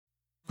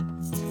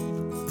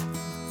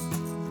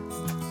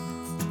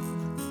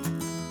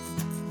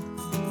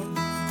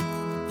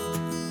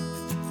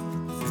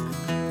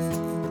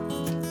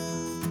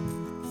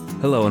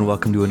Hello and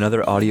welcome to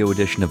another audio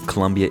edition of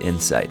Columbia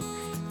Insight,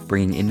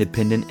 bringing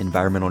independent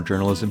environmental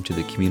journalism to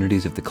the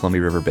communities of the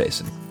Columbia River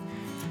Basin.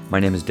 My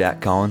name is Dak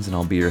Collins and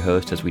I'll be your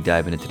host as we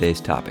dive into today's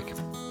topic,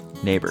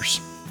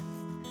 neighbors.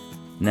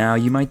 Now,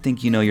 you might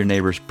think you know your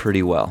neighbors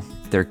pretty well,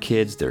 their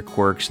kids, their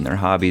quirks, and their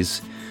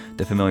hobbies,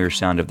 the familiar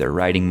sound of their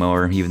riding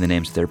mower, even the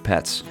names of their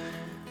pets.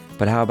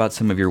 But how about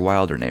some of your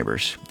wilder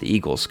neighbors, the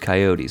eagles,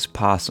 coyotes,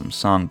 possums,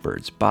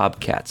 songbirds,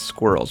 bobcats,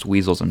 squirrels,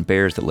 weasels, and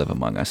bears that live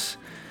among us?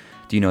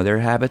 Do you know their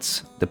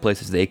habits, the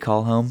places they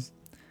call home,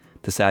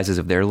 the sizes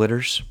of their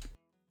litters?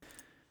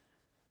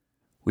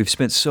 We've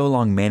spent so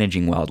long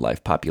managing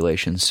wildlife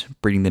populations,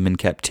 breeding them in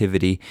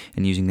captivity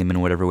and using them in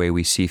whatever way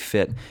we see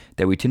fit,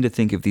 that we tend to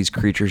think of these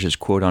creatures as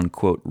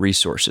quote-unquote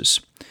resources,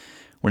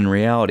 when in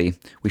reality,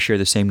 we share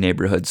the same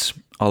neighborhoods,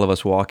 all of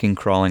us walking,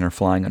 crawling, or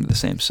flying under the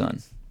same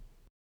sun.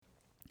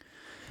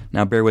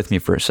 Now bear with me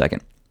for a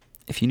second.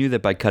 If you knew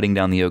that by cutting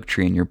down the oak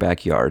tree in your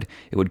backyard,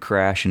 it would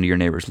crash into your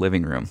neighbor's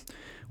living room,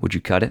 would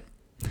you cut it?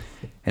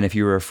 And if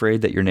you were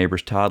afraid that your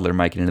neighbor's toddler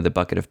might get into the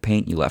bucket of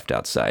paint you left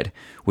outside,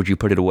 would you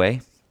put it away?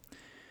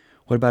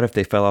 What about if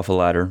they fell off a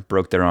ladder,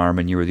 broke their arm,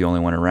 and you were the only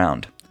one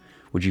around?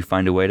 Would you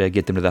find a way to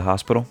get them to the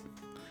hospital?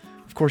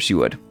 Of course you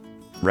would.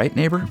 Right,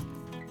 neighbor?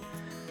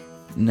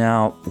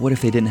 Now, what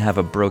if they didn't have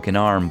a broken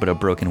arm, but a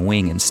broken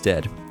wing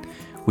instead?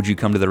 Would you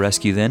come to the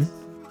rescue then?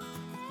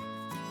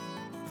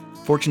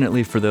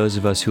 Fortunately for those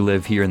of us who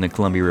live here in the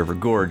Columbia River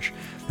Gorge,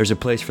 there's a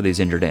place for these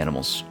injured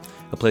animals.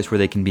 A place where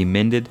they can be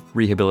mended,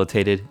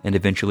 rehabilitated, and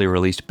eventually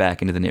released back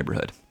into the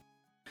neighborhood.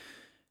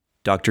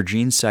 Dr.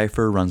 Jean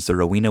Cipher runs the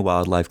Rowena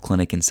Wildlife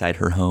Clinic inside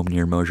her home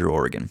near Mosier,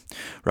 Oregon,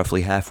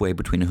 roughly halfway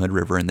between Hood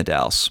River and the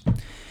Dalles.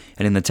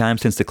 And in the time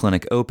since the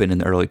clinic opened in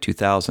the early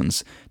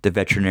 2000s, the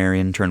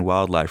veterinarian turned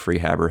wildlife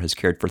rehabber has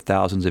cared for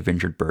thousands of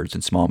injured birds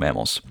and small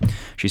mammals.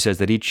 She says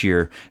that each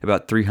year,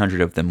 about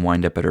 300 of them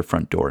wind up at her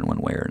front door in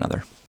one way or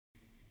another.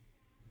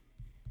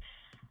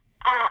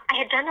 I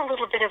had done a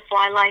little bit of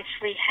wildlife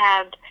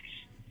rehab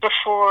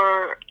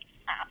before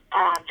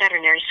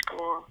veterinary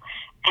school,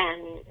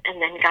 and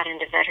then got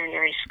into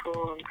veterinary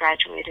school and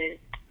graduated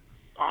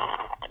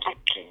like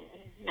in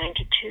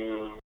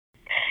 '92.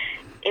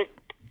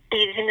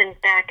 Even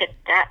back at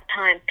that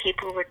time,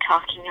 people were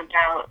talking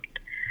about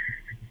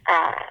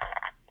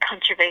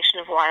conservation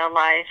of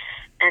wildlife,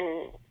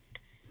 and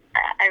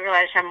I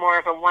realized I'm more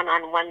of a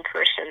one-on-one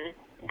person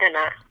than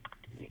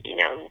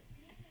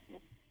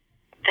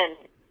than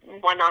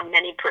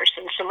one-on-many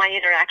person. So my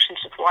interactions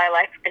with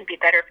wildlife would be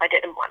better if I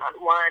did them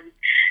one-on-one.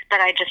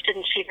 But I just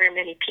didn't see very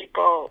many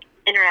people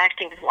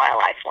interacting with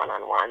wildlife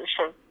one-on-one.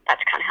 So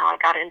that's kind of how I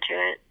got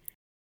into it.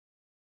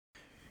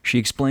 She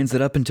explains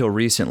that up until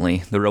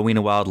recently, the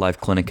Rowena Wildlife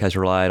Clinic has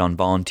relied on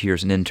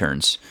volunteers and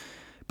interns.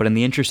 But in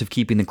the interest of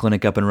keeping the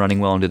clinic up and running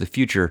well into the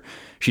future,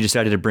 she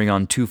decided to bring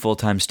on 2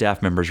 full-time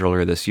staff members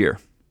earlier this year.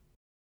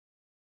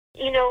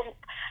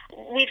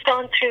 We've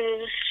gone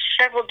through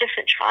several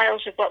different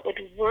trials of what would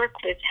work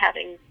with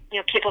having,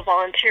 people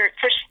volunteer.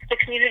 First, the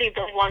community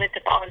really wanted to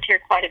volunteer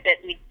quite a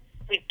bit. We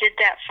did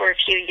that for a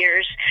few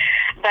years,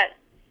 but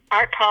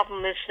our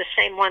problem is the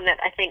same one that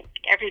I think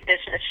every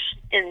business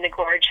in the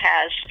gorge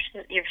has.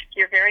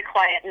 You're very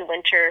quiet in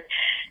winter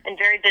and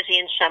very busy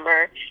in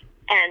summer,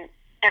 and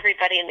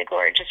everybody in the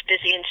gorge is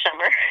busy in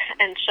summer,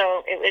 and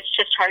so it's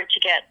just hard to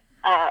get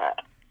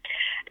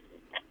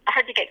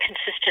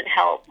consistent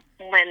help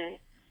when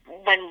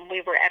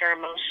we were at our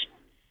most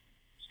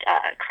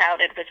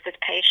crowded with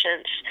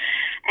patients.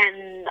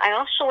 And I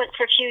also went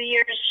for a few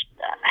years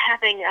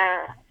having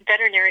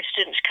veterinary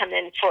students come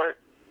in for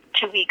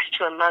 2 weeks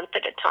to a month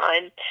at a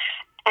time.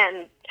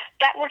 And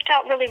that worked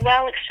out really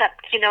well,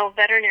 except,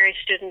 veterinary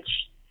students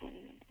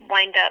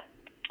wind up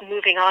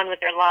moving on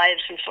with their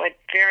lives, and so I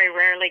very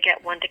rarely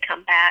get one to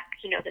come back,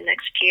 the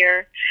next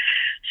year.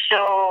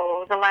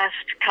 So the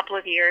last couple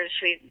of years,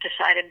 we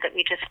decided that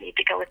we just need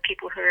to go with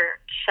people who are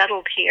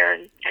settled here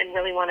and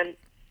really want to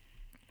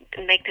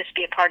make this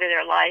be a part of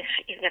their life,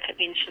 even if it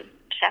means some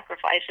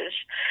sacrifices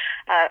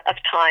of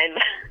time.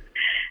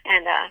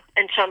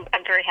 And so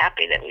I'm very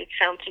happy that we've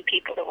found some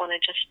people that want to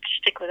just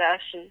stick with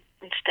us and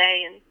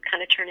stay and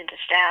kind of turn into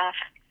staff.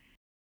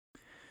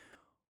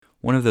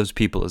 One of those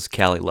people is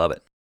Callie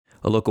Lovett,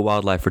 a local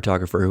wildlife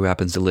photographer who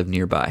happens to live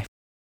nearby.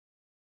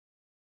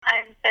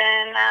 I've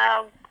been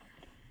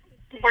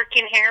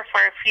working here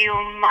for a few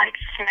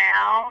months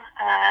now,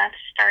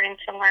 starting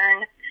to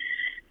learn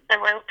the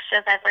ropes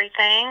of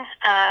everything.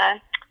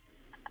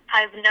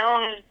 I've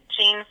known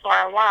Jean for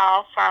a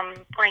while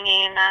from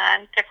bringing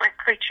different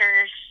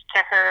creatures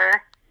to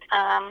her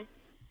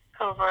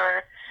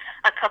over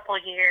a couple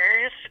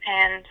years,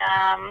 and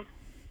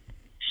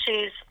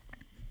she's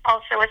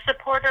also a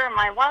supporter of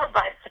my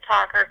wildlife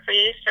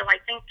photography, so I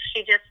think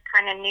she just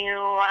kind of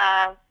knew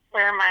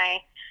where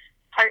my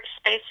heart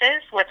space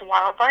is with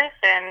wildlife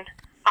and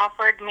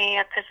offered me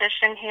a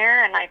position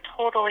here, and I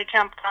totally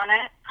jumped on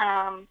it.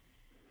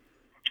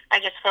 I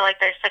just feel like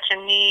there's such a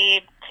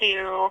need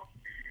to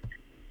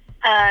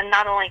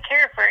not only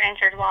care for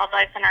injured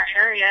wildlife in our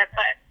area,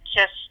 but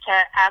just to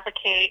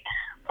advocate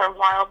for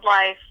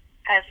wildlife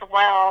as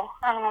well,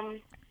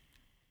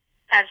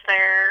 as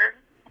their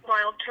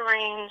wild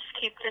terrains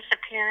keep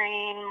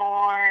disappearing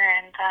more,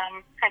 and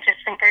I just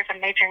think there's a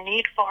major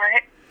need for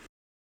it.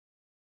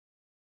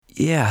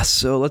 Yeah,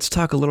 so let's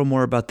talk a little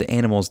more about the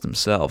animals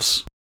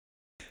themselves.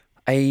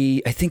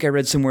 I think I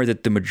read somewhere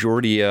that the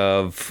majority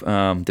of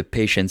the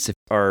patients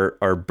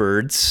are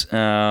birds.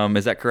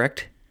 Is that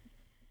correct?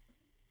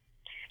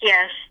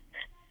 Yes,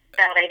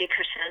 about 80%.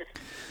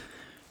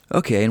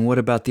 Okay, and what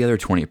about the other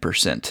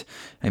 20%?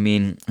 I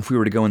mean, if we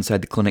were to go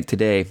inside the clinic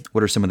today,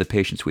 what are some of the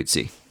patients we'd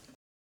see?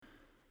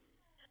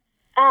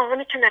 Oh, let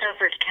me turn that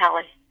over to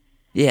Callie.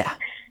 Yeah.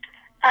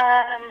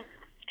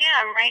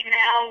 Yeah, right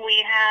now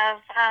we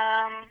have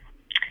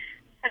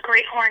a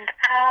great horned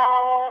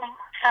owl,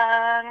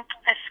 a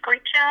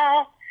screech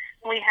owl.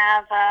 We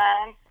have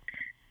a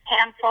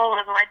handful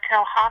of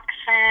red-tailed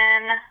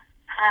hawksin.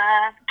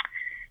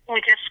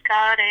 We just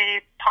got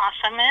a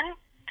possum in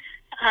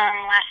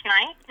last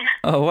night.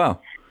 Oh, wow.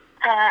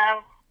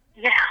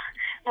 Yeah,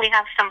 we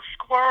have some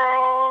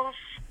squirrels.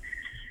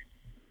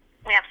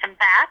 We have some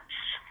bats.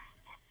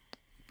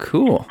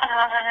 Cool.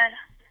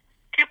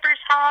 Cooper's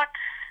hawk,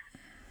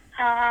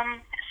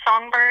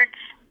 songbirds.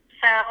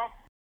 So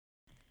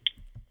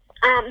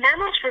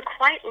mammals were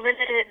quite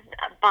limited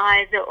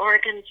by the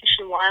Oregon Fish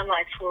and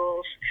Wildlife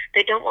rules.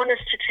 They don't want us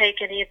to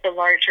take any of the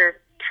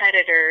larger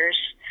predators.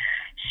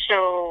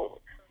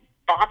 So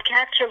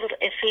bobcats are a little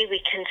iffy.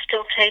 We can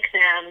still take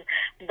them,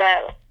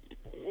 but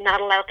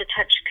not allowed to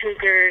touch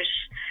cougars.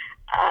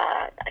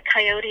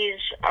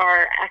 Coyotes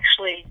are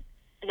actually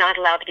not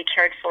allowed to be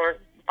cared for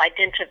by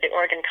dint of the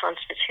Oregon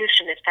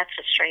Constitution, if that's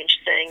a strange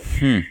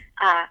thing.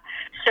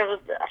 So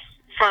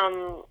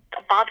from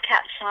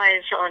bobcat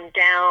size on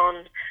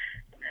down,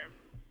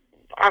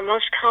 our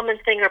most common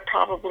thing are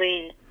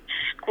probably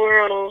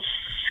squirrels,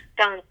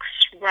 skunks,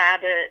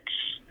 rabbits,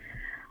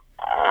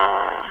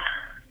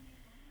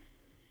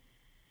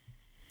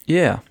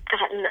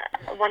 gotten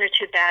one or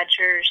two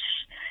badgers,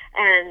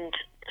 and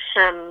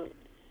some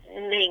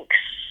minks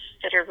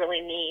that are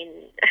really mean.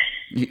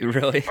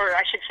 Really? Or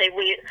I should say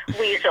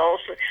weasels.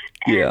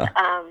 And, Yeah.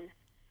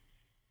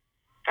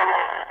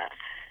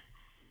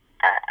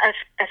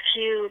 a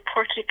few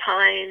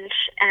porcupines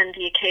and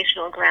the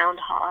occasional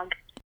groundhog.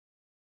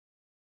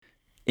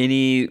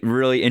 Any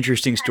really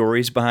interesting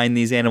stories behind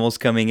these animals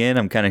coming in?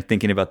 I'm kind of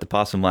thinking about the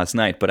possum last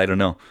night, but I don't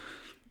know.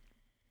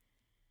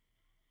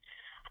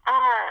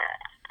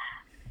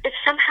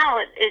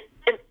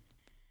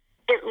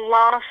 It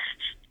lost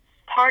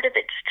part of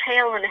its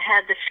tail and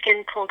had the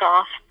skin pulled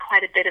off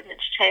quite a bit of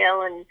its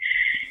tail and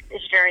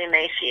is very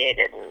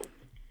emaciated. And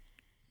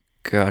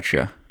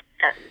Gotcha.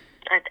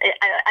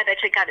 I bet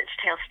you got its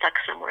tail stuck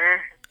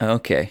somewhere.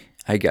 Okay,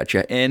 I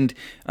gotcha. And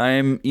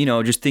I'm,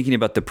 just thinking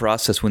about the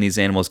process when these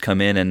animals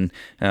come in, and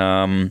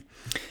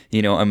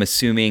I'm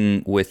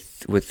assuming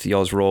with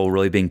y'all's role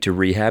really being to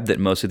rehab, that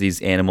most of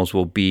these animals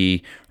will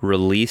be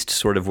released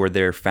sort of where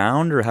they're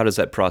found, or how does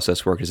that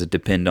process work? Does it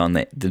depend on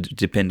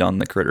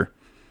the critter?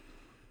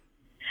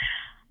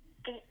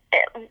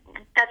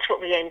 That's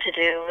what we aim to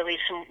do, release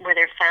them where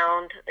they're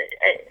found.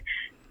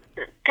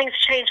 Things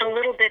change a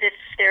little bit if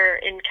they're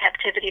in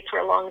captivity for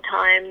a long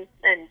time,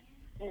 and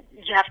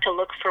you have to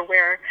look for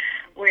where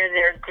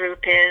their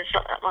group is.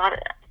 A lot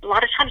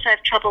of times I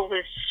have trouble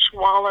with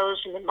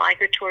swallows and the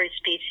migratory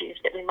species,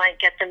 that we might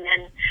get them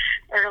in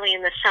early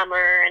in the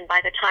summer, and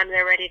by the time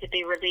they're ready to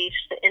be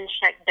released, the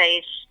insect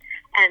base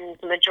and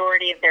the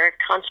majority of their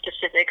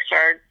conspecifics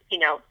are,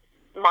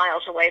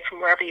 miles away from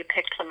wherever you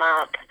picked them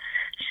up.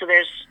 So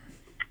there's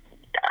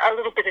a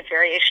little bit of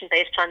variation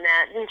based on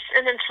that.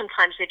 And then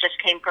sometimes they just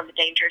came from a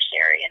dangerous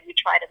area, and we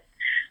try to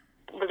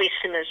release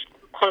them as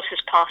close as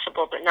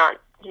possible, but not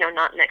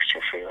next to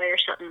a freeway or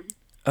something.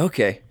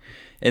 Okay.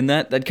 And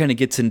that kind of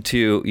gets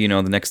into,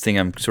 the next thing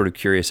I'm sort of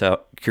curious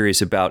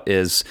about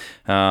is,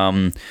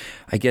 I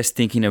guess,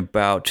 thinking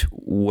about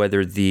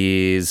whether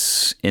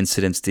these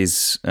incidents,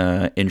 these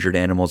injured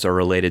animals, are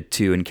related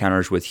to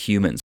encounters with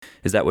humans.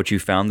 Is that what you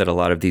found, that a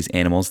lot of these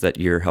animals that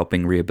you're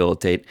helping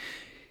rehabilitate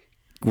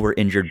were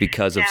injured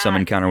because of some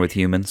encounter with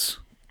humans?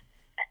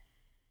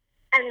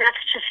 And that's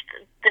just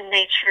the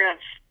nature of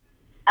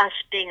us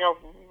being a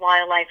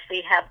wildlife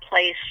rehab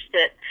place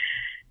that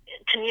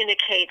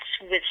communicates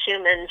with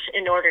humans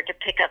in order to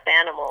pick up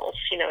animals.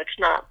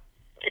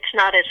 It's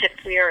not as if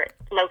we are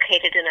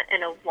located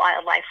in a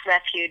wildlife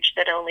refuge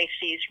that only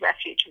sees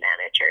refuge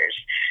managers.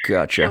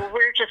 Gotcha. So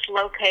we're just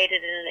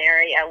located in an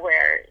area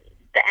where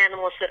the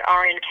animals that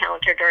are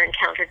encountered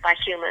by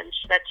humans.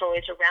 That's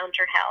always around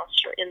your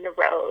house or in the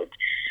road,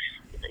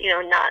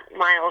 not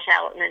miles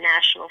out in the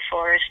national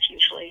forest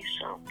usually.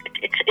 So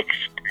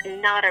it's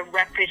not a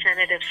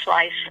representative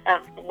slice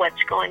of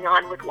what's going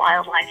on with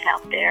wildlife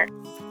out there.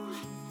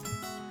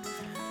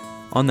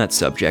 On that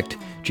subject,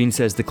 Jean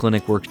says the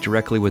clinic works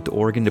directly with the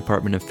Oregon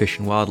Department of Fish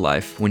and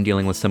Wildlife when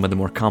dealing with some of the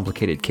more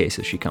complicated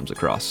cases she comes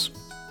across.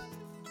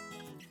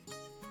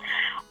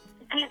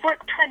 We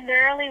work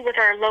primarily with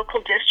our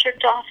local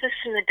district office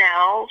in the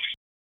Dalles.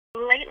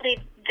 Lately,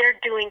 they're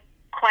doing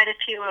quite a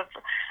few of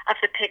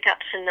the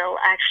pickups, and they'll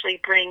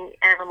actually bring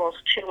animals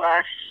to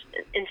us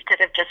instead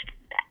of just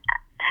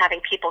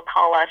having people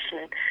call us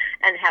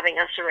and having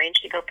us arrange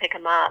to go pick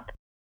them up.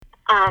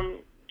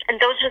 And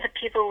those are the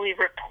people we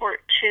report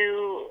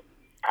to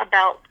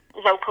about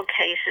local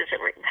cases that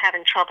we're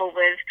having trouble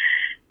with.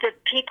 The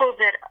people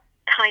that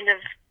kind of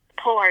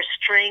pull our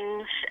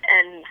strings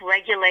and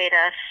regulate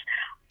us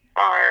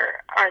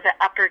are the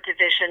upper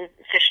division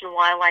Fish and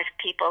Wildlife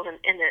people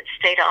in the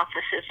state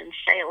offices in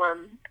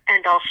Salem,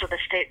 and also the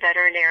state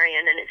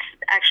veterinarian. And it's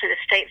actually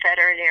the state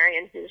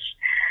veterinarian who's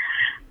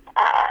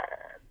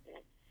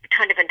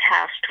kind of been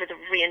tasked with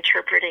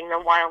reinterpreting the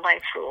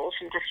wildlife rules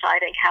and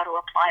deciding how to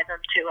apply them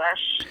to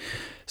us.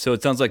 So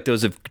it sounds like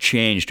those have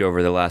changed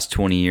over the last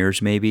 20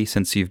 years, maybe,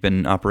 since you've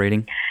been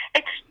operating?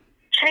 It's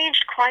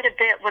changed quite a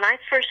bit. When I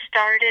first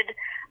started,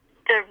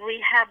 the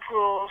rehab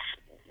rules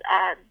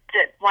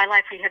that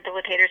wildlife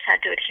rehabilitators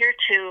had to adhere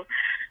to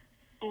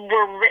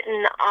were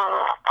written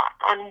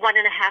on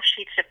 1.5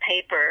 sheets of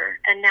paper,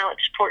 and now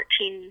it's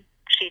 14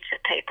 sheets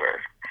of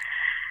paper.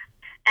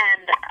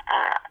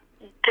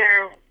 And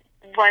there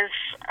was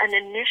an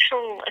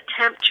initial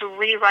attempt to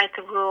rewrite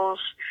the rules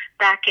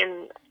back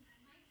in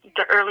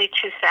the early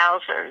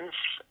 2000s,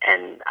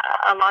 and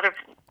a lot of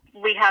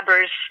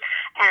rehabbers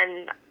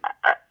and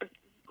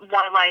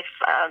wildlife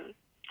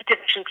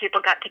division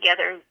people got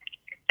together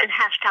and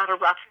hashed out a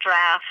rough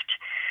draft,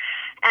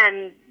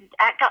 and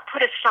that got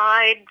put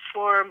aside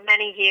for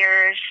many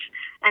years,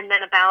 and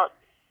then about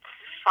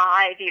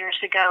 5 years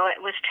ago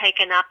it was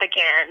taken up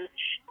again.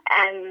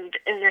 And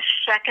in the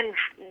second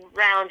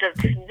round of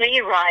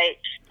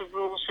rewrites, the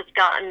rules have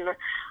gotten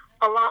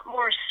a lot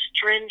more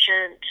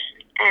stringent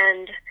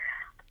and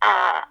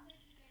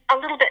a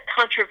little bit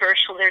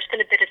controversial. There's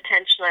been a bit of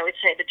tension, I would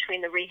say,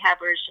 between the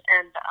rehabbers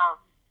and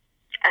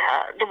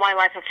the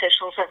wildlife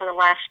officials over the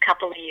last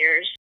couple of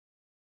years.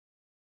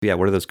 Yeah,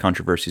 what do those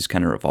controversies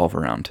kind of revolve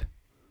around?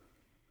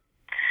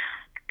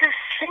 The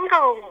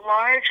single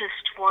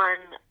largest one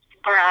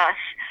for us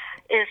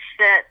is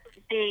that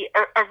the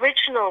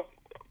original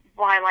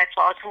wildlife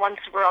laws, the ones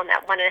that were on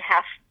that 1.5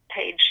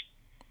 page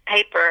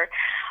paper,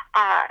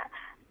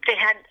 they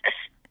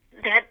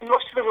had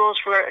most of the rules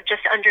were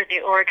just under the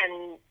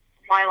Oregon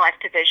Wildlife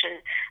Division,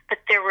 but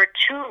there were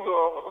two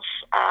rules.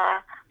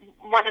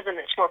 One of them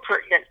is more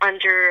pertinent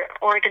under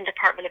Oregon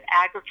Department of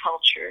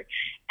Agriculture,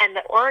 and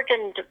the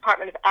Oregon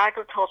Department of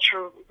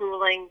Agriculture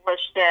ruling was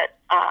that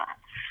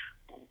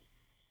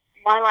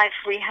wildlife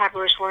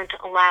rehabbers weren't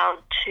allowed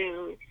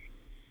to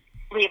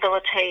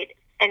rehabilitate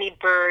any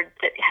bird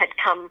that had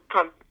come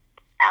from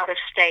out of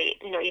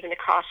state, even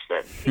across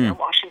the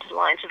Washington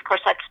lines. Of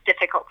course, that's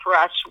difficult for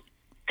us,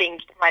 being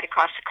right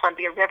across the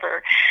Columbia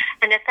River.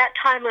 And at that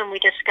time, when we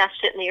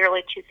discussed it in the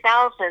early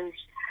 2000s,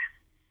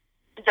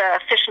 the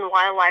Fish and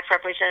Wildlife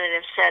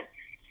representative said,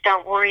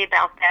 don't worry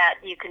about that.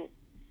 You can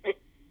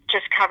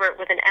just cover it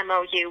with an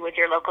MOU with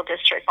your local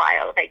district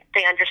bio.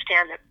 They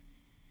understand that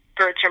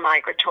birds are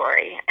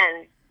migratory,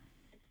 and,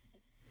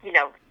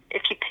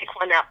 if you pick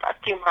one up a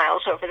few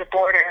miles over the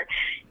border,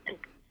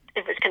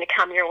 it was going to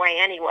come your way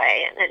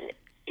anyway, and then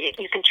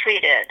you can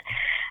treat it.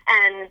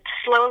 And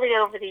slowly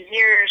over the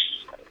years,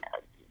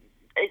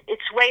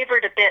 it's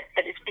wavered a bit,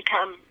 but it's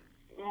become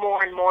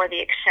more and more the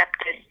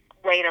accepted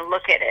way to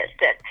look at it,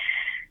 that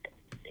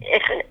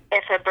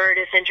if a bird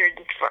is injured,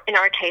 in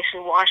our case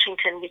in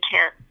Washington, we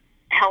can't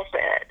help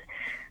it.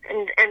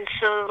 And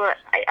so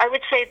I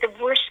would say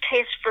the worst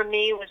case for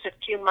me was a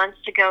few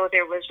months ago.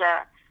 There was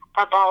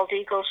a bald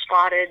eagle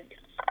spotted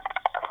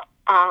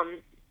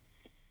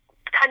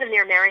kind of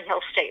near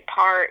Maryhill State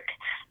Park,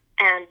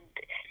 and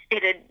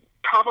it had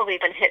probably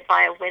been hit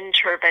by a wind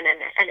turbine,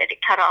 and it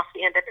had cut off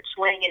the end of its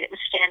wing, and it was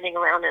standing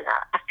around in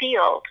a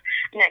field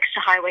next to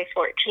Highway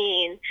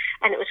 14,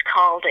 and it was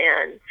called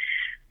in.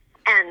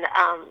 And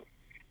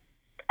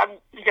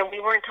we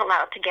weren't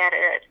allowed to get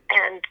it,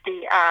 and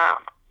the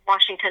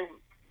Washington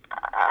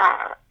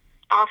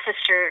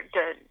officer,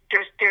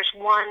 there's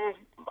one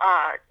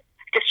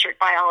district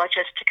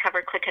biologist to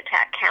cover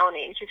Klickitat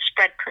County, and he's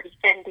spread pretty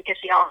thin because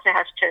he also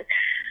has to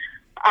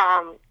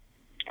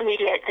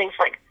mediate things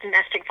like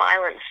domestic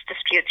violence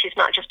disputes. He's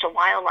not just a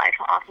wildlife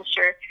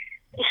officer.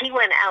 He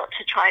went out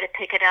to try to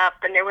pick it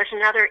up, and there was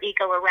another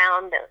eagle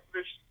around that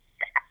was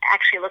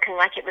actually looking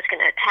like it was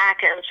going to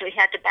attack him, so he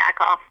had to back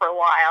off for a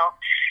while.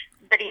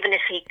 But even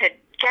if he could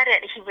get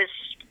it, he was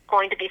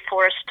going to be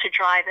forced to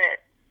drive it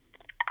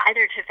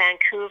either to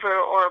Vancouver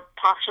or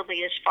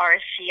possibly as far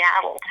as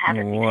Seattle to have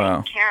it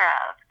taken care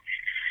of.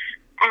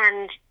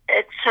 And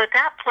so at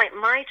that point,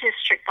 my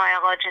district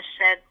biologist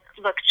said,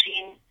 look,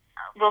 Jean,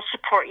 we'll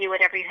support you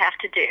whatever you have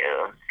to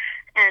do.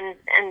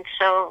 And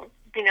so,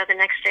 the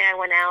next day I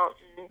went out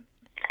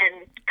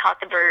and caught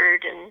the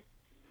bird and,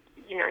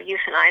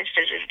 euthanized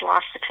it. It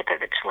lost the tip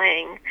of its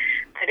wing.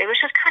 But it was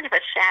just kind of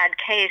a sad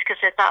case because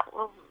I thought,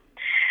 well,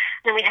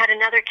 then we had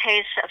another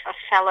case of a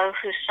fellow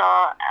who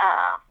saw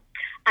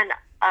an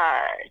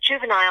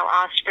juvenile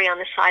osprey on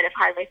the side of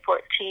Highway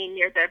 14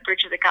 near the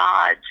Bridge of the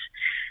Gods,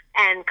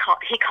 and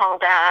he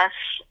called us,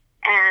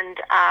 and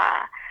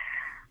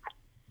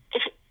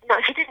well,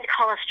 he didn't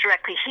call us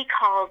directly. He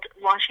called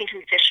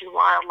Washington Fish and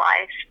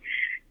Wildlife,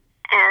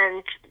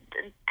 and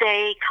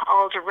they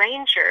called a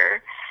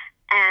ranger,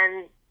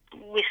 and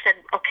we said,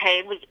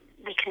 okay,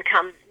 we can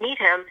come meet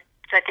him.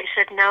 But they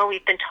said, no,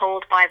 we've been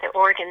told by the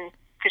Oregon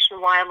Fish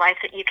and Wildlife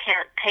that you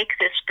can't take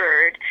this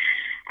bird.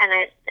 And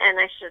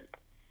I said,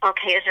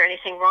 okay, is there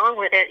anything wrong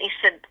with it? And he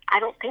said, I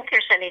don't think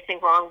there's anything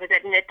wrong with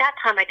it. And at that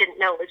time, I didn't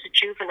know it was a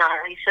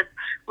juvenile. He said,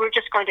 we're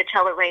just going to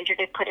tell the ranger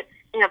to put it,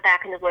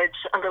 back in the woods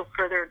a little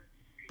further,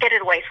 get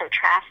it away from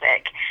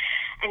traffic.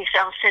 And he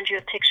said, I'll send you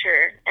a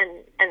picture, and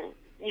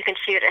you can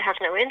see that it has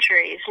no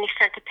injuries. And he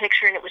sent a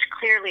picture, and it was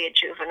clearly a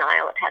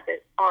juvenile. It had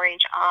the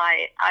orange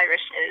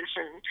irises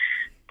and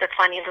the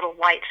funny little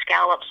white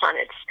scallops on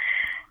its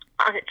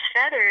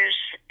feathers.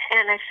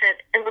 And I said,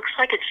 it looks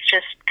like it's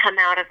just come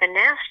out of the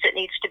nest. It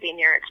needs to be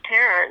near its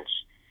parents.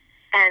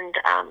 And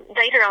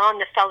later on,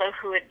 the fellow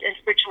who had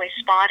originally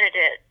spotted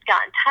it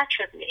got in touch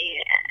with me,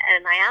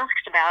 and I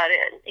asked about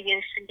it. And he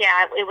said,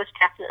 yeah, it was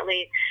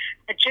definitely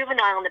a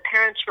juvenile, and the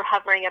parents were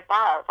hovering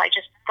above. I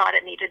just thought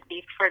it needed to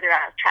be further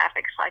out of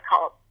traffic, so I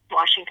called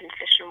Washington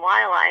Fish and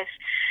Wildlife.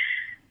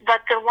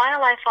 But the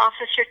wildlife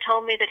officer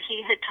told me that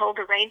he had told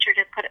the ranger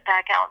to put it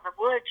back out in the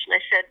woods, and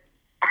I said,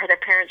 are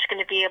their parents going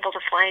to be able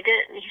to find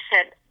it? And he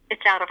said,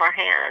 it's out of our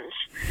hands.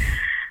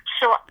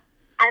 So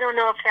I don't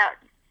know if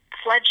that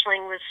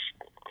fledgling was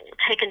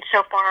taken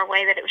so far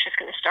away that it was just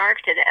going to starve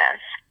to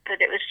death,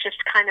 but it was just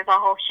kind of a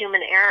whole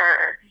human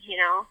error,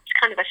 It's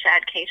kind of a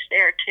sad case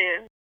there,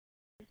 too.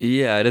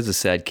 Yeah, it is a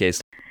sad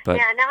case. But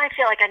yeah, now I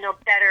feel like I know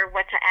better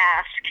what to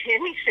ask in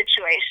any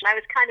situation. I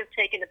was kind of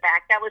taken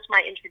aback. That was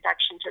my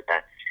introduction to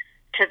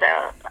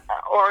the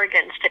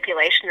Oregon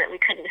stipulation that we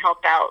couldn't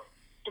help out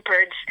the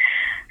birds.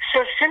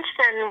 So since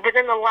then,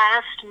 within the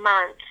last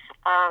month,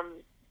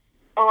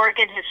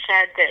 Oregon has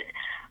said that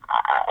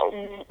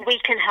we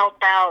can help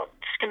out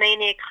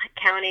Skamania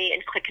County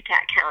and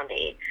Klickitat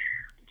County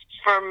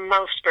for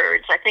most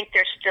birds. I think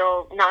they're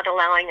still not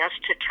allowing us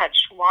to touch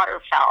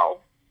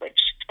waterfowl,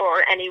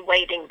 or any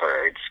wading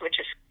birds, which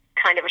is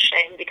kind of a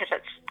shame because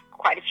that's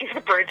quite a few of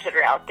the birds that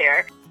are out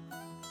there.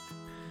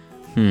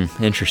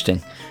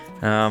 Interesting.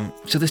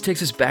 So this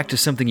takes us back to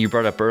something you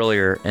brought up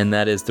earlier, and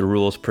that is the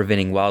rules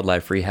preventing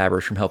wildlife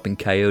rehabbers from helping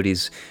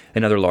coyotes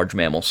and other large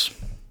mammals.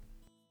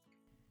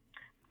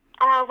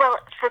 Well,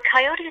 for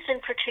coyotes in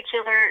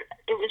particular,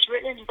 it was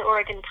written into the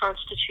Oregon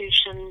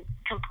Constitution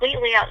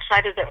completely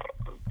outside of the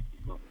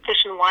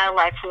Fish and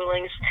Wildlife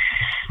rulings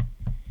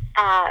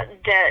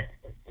that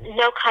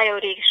no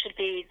coyote should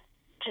be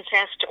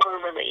possessed or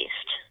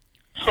released.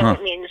 So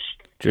it means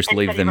just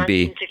leave them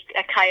be.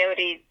 A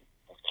coyote,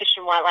 Fish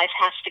and Wildlife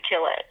has to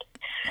kill it.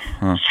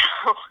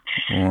 So,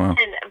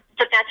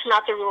 but that's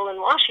not the rule in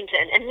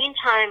Washington. And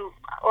meantime,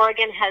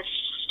 Oregon has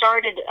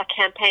started a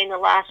campaign the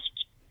last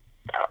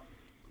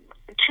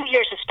 2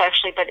 years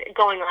especially, but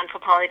going on for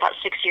probably about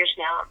 6 years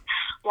now,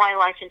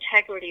 wildlife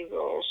integrity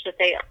rules that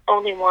they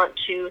only want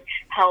to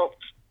help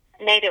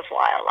native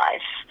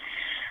wildlife.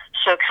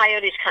 So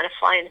coyotes kind of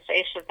fly in the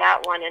face of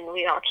that one, and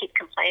we all keep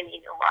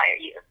complaining, why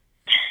are you,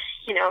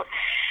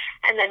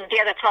 And then the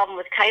other problem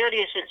with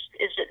coyotes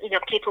is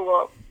that, people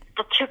will,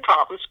 two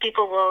problems.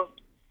 People will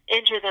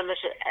injure them as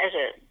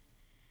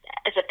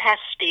a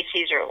pest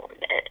species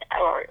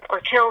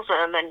or kills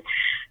them, and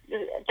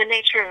the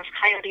nature of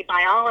coyote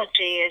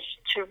biology is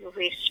to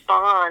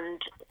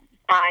respond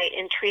by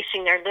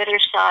increasing their litter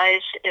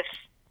size. If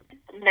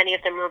many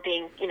of them are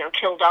being,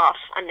 killed off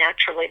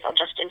unnaturally, they'll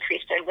just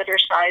increase their litter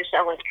size.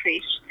 They'll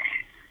increase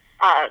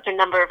the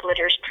number of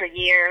litters per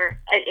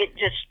year.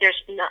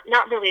 There's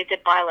not really a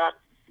good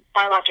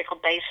biological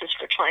basis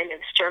for trying to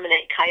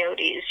exterminate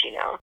coyotes,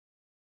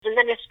 And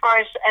then as far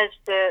as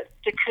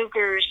the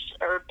cougars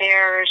or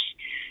bears,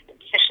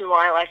 Fish and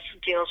Wildlife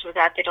deals with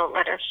that. They don't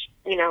let us,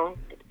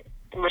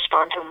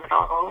 respond to them at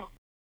all.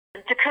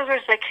 The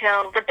cougars they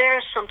kill, the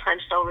bears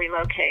sometimes they'll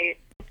relocate.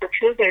 The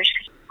cougars,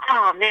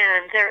 oh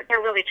man, they're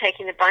really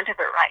taking the brunt of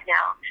it right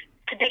now.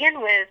 To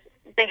begin with,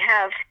 they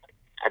have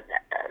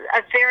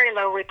a very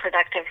low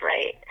reproductive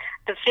rate.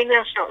 The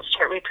females don't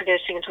start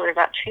reproducing until they're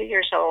about 2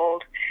 years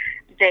old.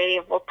 They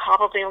will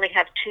probably only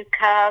have 2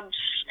 cubs.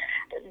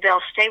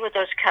 They'll stay with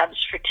those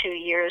cubs for 2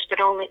 years, but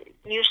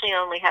usually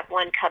only have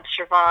 1 cub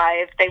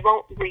survive. They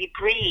won't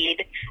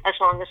rebreed as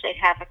long as they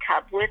have a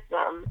cub with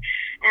them.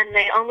 And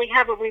they only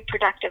have a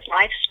reproductive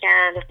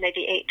lifespan of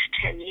maybe 8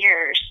 to 10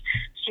 years.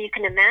 So you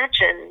can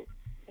imagine,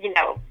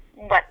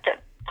 what the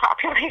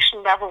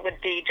population level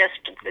would be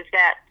just with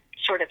that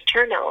sort of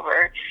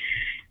turnover.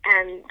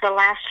 And the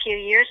last few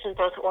years in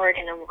both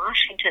Oregon and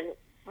Washington,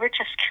 we're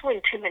just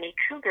killing too many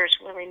cougars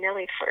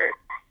willy-nilly for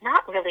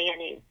not really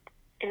any,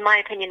 in my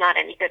opinion, not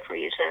any good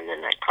reason.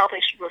 And I probably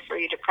should refer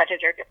you to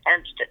Predator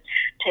Defense to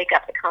take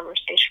up the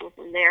conversation with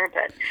them there.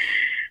 But,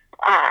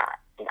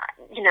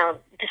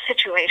 the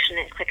situation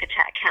in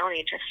Klickitat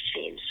County just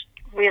seems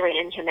really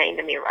inhumane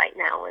to me right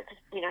now with,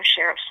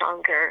 Sheriff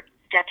Songer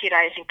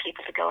deputizing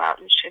people to go out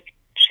and shoot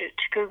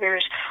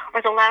cougars.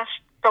 Or the last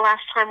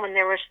time when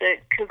there was the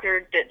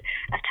cougar that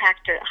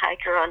attacked a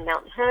hiker on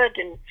Mount Hood,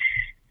 and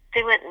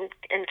they went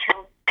and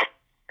killed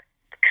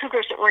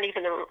cougars that weren't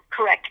even the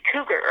correct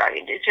cougar. I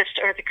mean,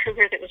 or the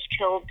cougar that was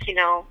killed,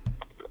 or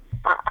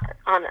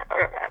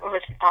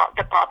was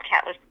the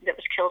bobcat that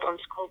was killed on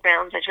school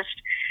grounds. I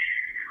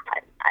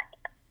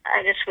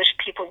just wish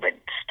people would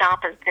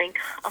stop and think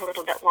a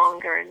little bit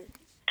longer and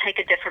take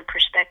a different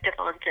perspective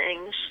on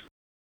things.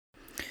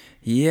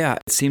 Yeah,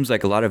 it seems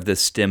like a lot of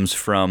this stems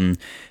from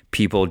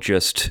people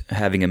just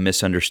having a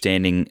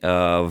misunderstanding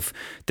of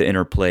the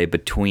interplay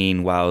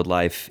between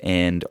wildlife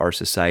and our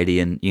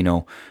society and,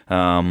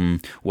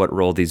 what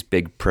role these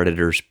big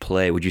predators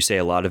play. Would you say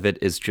a lot of it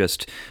is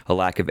just a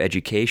lack of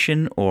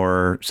education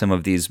or some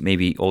of these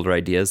maybe older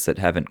ideas that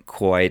haven't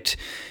quite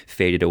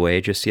faded away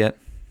just yet?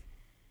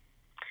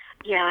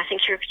 Yeah, I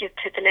think you've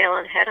hit the nail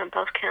on the head on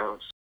both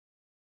counts.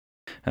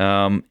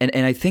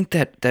 And I think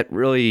that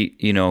really,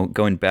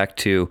 going back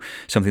to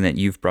something that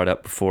you've brought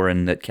up before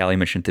and that Callie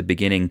mentioned at the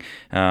beginning,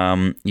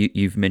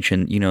 you've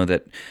mentioned,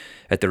 that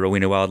at the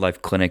Rowena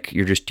Wildlife Clinic,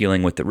 you're just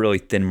dealing with the really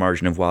thin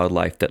margin of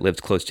wildlife that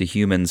lives close to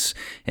humans,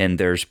 and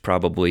there's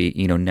probably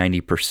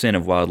 90%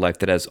 of wildlife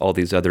that has all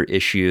these other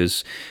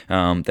issues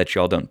that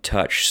y'all don't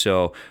touch.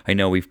 So I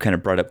know we've kind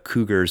of brought up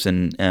cougars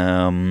and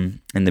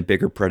the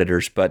bigger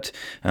predators, but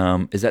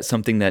is that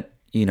something that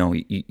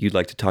you'd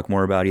like to talk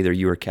more about, either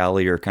you or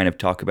Callie, or kind of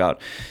talk about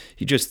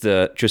just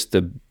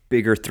the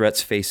bigger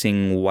threats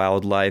facing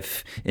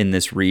wildlife in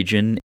this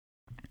region?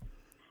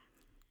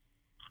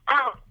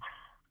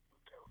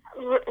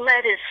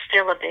 Lead is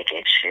still a big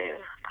issue.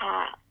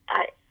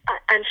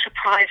 I'm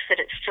surprised that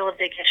it's still a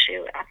big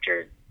issue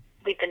after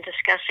we've been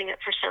discussing it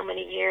for so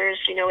many years.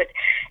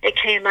 It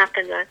came up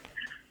in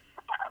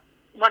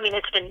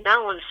it's been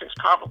known since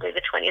probably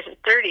the 20s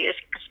and 30s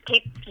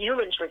because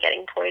humans were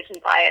getting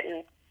poisoned by it,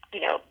 and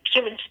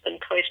humans have been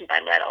poisoned by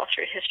lead all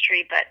through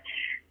history, but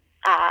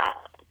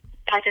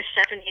by the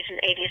 70s and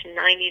 80s and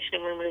 90s,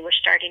 when we were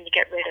starting to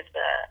get rid of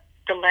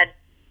the lead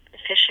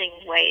fishing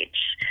weights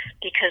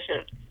because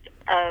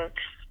of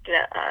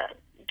the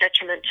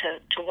detriment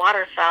to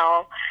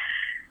waterfowl,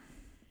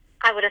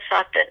 I would have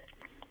thought that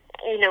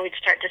we'd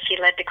start to see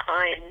lead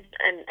decline,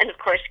 and of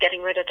course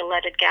getting rid of the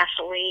leaded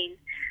gasoline.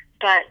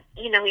 But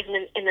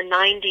even in the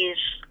 90s,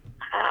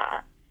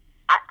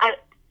 I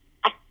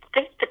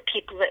think the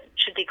people that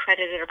should be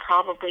credited are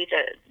probably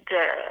the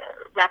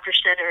Raptor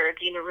Center of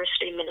the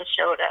University of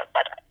Minnesota,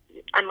 but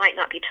I might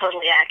not be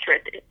totally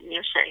accurate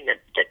saying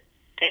that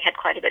they had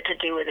quite a bit to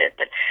do with it.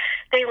 But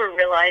they were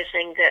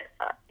realizing that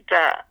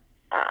the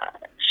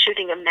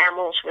shooting of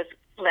mammals with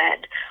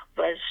lead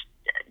was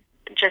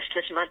just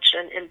as much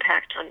an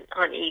impact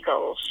on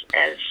eagles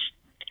as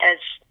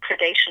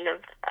predation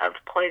of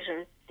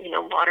poison,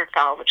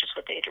 waterfowl, which is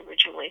what they had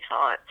originally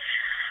thought.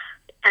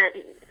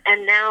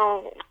 And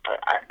now,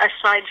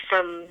 aside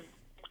from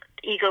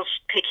eagles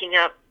picking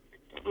up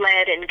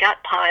lead in gut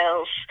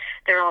piles,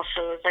 they're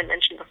also, as I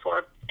mentioned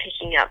before,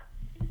 picking up,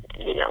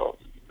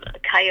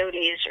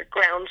 coyotes or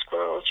ground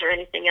squirrels or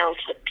anything else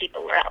that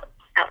people are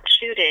out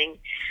shooting.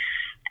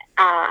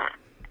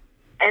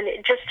 And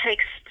it just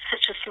takes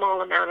such a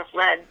small amount of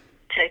lead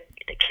to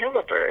kill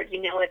a bird.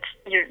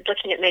 You're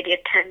looking at maybe a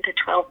 10 to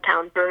 12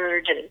 pound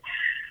bird, and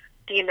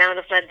the amount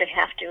of lead they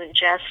have to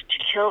ingest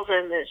to kill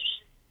them is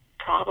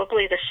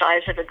probably the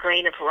size of a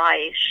grain of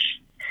rice.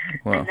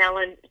 Wow.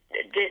 And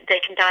they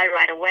can die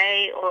right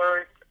away,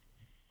 or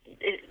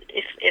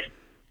if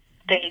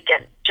they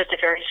get just a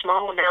very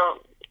small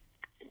amount,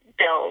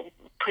 they'll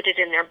put it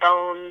in their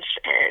bones,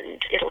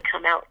 and it'll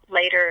come out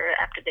later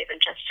after they've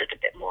ingested a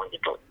bit more.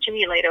 It'll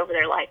accumulate over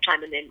their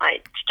lifetime, and they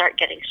might start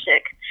getting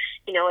sick,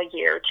 a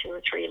year or 2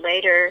 or 3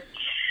 later.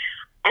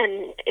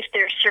 And if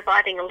they're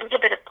surviving a little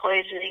bit of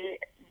poisoning,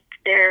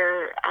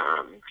 they're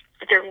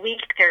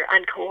weak, they're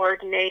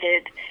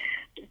uncoordinated,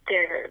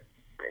 they're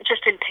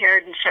just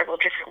impaired in several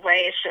different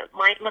ways. So it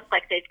might look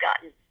like they've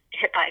gotten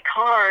hit by a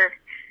car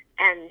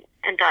and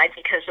died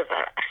because of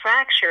a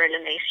fracture and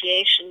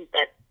emaciation,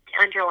 but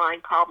the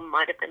underlying problem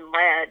might have been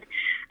lead.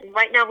 And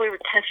right now we were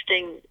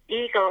testing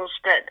eagles,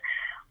 but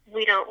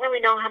we don't really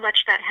know how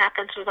much that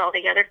happens with all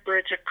the other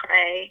birds of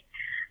prey.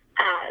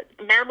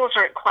 Mammals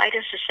aren't quite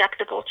as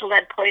susceptible to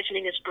lead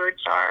poisoning as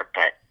birds are,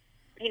 but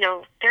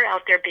they're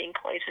out there being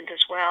poisoned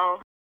as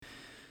well.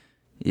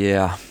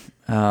 Yeah.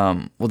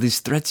 Well, these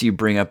threats you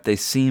bring up, they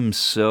seem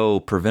so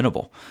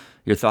preventable.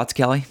 Your thoughts,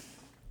 Callie?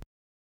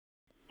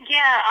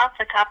 Yeah, off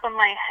the top of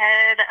my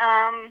head,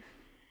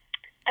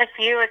 a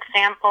few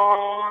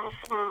examples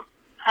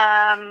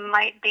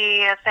might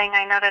be a thing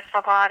I notice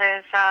a lot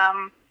is,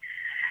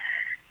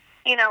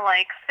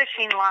 like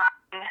fishing line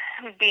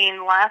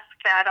being left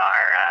at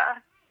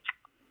our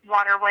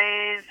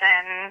waterways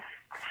and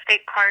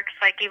state parks,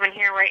 like even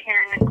right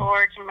here in the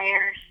Gorge,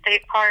 Mayor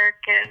State Park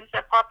is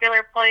a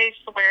popular place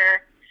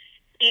where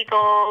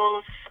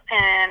eagles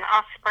and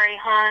osprey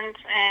hunt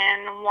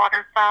and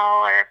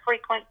waterfowl are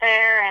frequent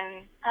there,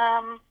 and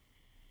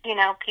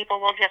people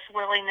will just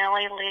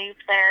willy-nilly leave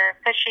their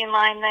fishing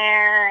line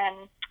there,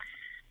 and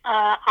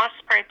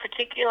osprey in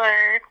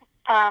particular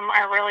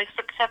are really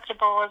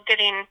susceptible of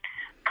getting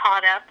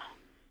caught up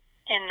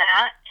in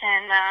that,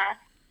 and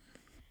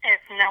if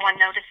no one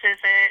notices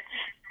it,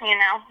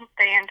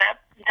 they end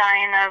up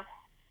dying of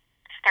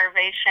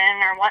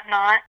starvation or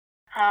whatnot.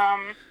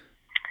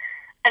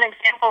 An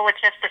example with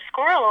just the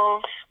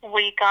squirrels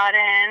we got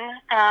in,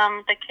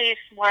 the case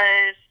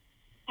was,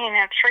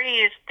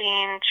 trees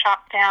being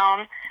chopped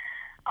down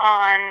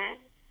on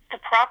the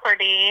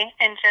property,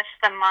 and just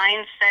the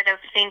mindset of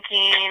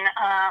thinking,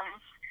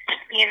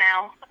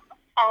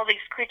 all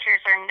these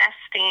creatures are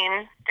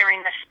nesting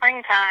during the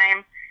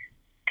springtime.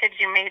 Could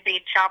you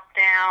maybe chop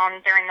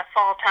down during the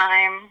fall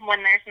time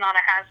when there's not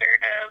a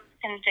hazard of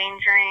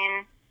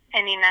endangering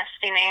any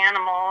nesting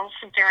animals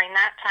during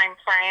that time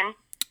frame?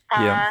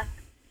 Yeah.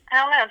 I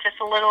don't know, just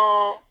a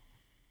little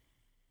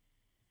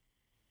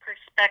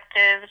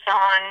perspectives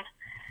on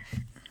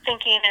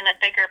thinking in a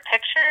bigger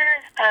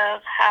picture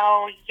of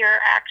how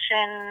your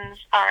actions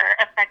are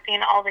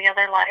affecting all the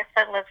other life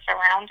that lives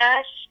around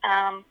us.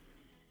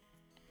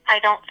 I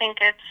don't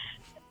think it's,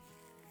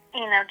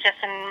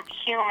 just in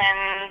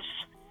humans'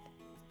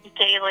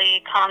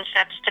 daily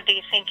concepts to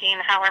be thinking,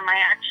 how are my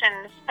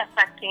actions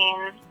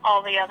affecting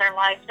all the other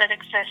life that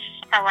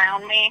exists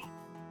around me?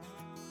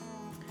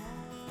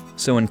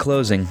 So in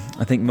closing,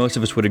 I think most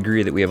of us would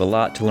agree that we have a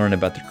lot to learn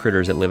about the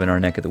critters that live in our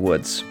neck of the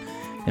woods.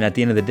 And at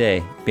the end of the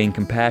day, being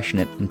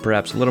compassionate and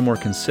perhaps a little more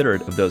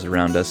considerate of those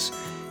around us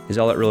is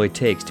all it really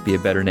takes to be a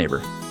better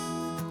neighbor.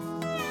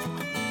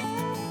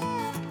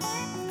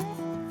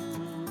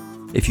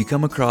 If you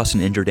come across an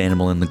injured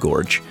animal in the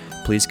gorge,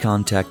 please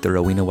contact the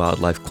Rowena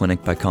Wildlife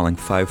Clinic by calling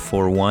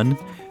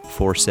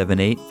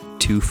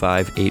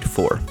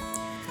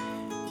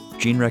 541-478-2584.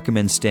 Gene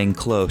recommends staying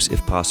close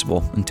if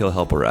possible until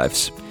help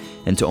arrives,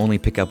 and to only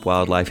pick up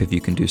wildlife if you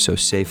can do so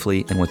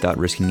safely and without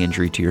risking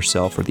injury to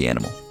yourself or the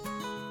animal.